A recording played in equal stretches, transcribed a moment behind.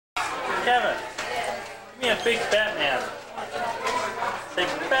Kevin, give me a big Batman. Say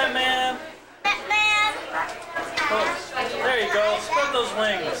Batman. Batman. Oh, there you go. Spread those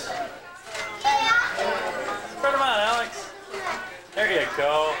wings. Spread them out, Alex. There you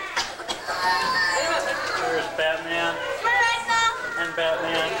go. There's Batman. And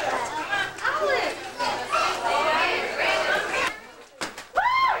Batman.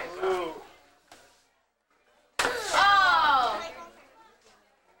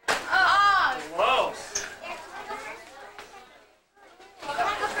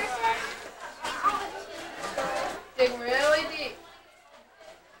 Dig really deep.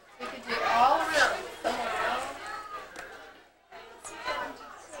 You could dig all around somewhere else.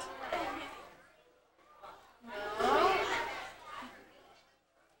 No.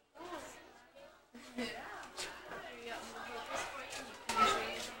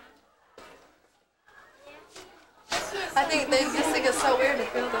 I think they just think it's so weird to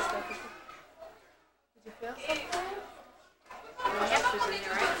feel this stuff. Did you feel something?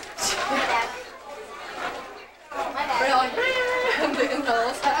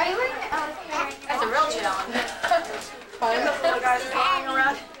 That's a real challenge.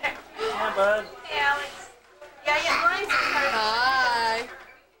 Hi, bud. Hey, Alex. Yeah, yeah, mine's Hi.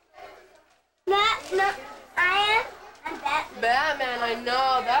 No, I am Batman. Batman, I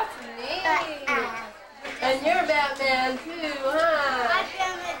know. That's neat. And you're Batman too, huh?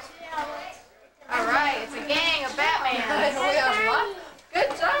 All right, it's a gang of Batman. We have one. Good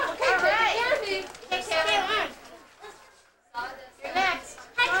job. Okay, All right. take candy. Hey, Kevin. You're next.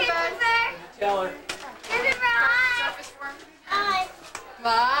 Come on, bud. Tell her. Hi.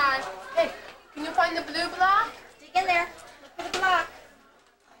 Bye. Hey, can you find the blue block? Dig in there. Look for the block.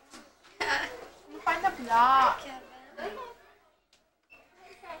 Can you find the block?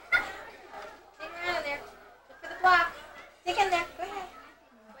 Dig around in there. Look for the block. Dig in there. Go ahead.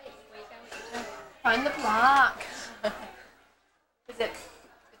 Find the block. Is it?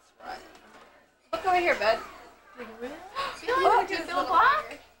 It's right. Look over here, bud. Oh, do you feel a block?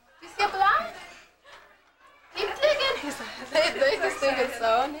 Do you see a block? Keep digging. They just think it's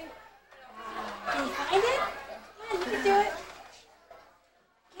so neat. Can you find it? Come on, you can do it.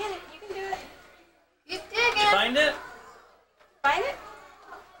 Get it. You can do it. Keep digging. Find it? Find it?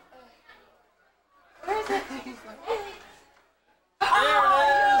 Where is it? Good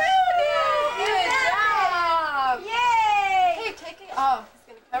job. Yay! Hey, take it off. It's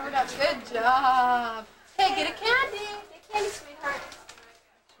gonna cover it up. Good job. Hey, get a candy. Get candy, sweetheart.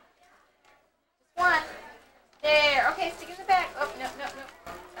 Just one. There. Okay, stick it in the back. Oh, no, no, no.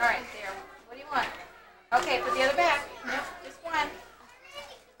 All right, there. What do you want? Okay, put the other back. No, just one.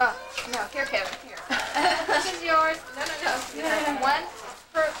 Oh, no. Here, Kevin. Here. This is yours. No, no, no. One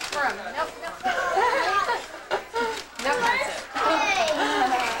for him. Nope, nope. Nope, that's it.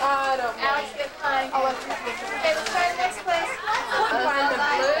 I don't know. Alex, get mine. I'll let you take it. Okay, let's try the next place. Find the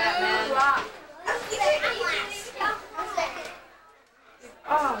blue block.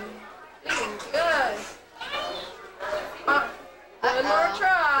 Oh, doing good. One more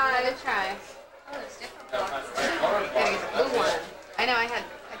try. Another try. Oh, there's different blocks. There's a blue one. I know I had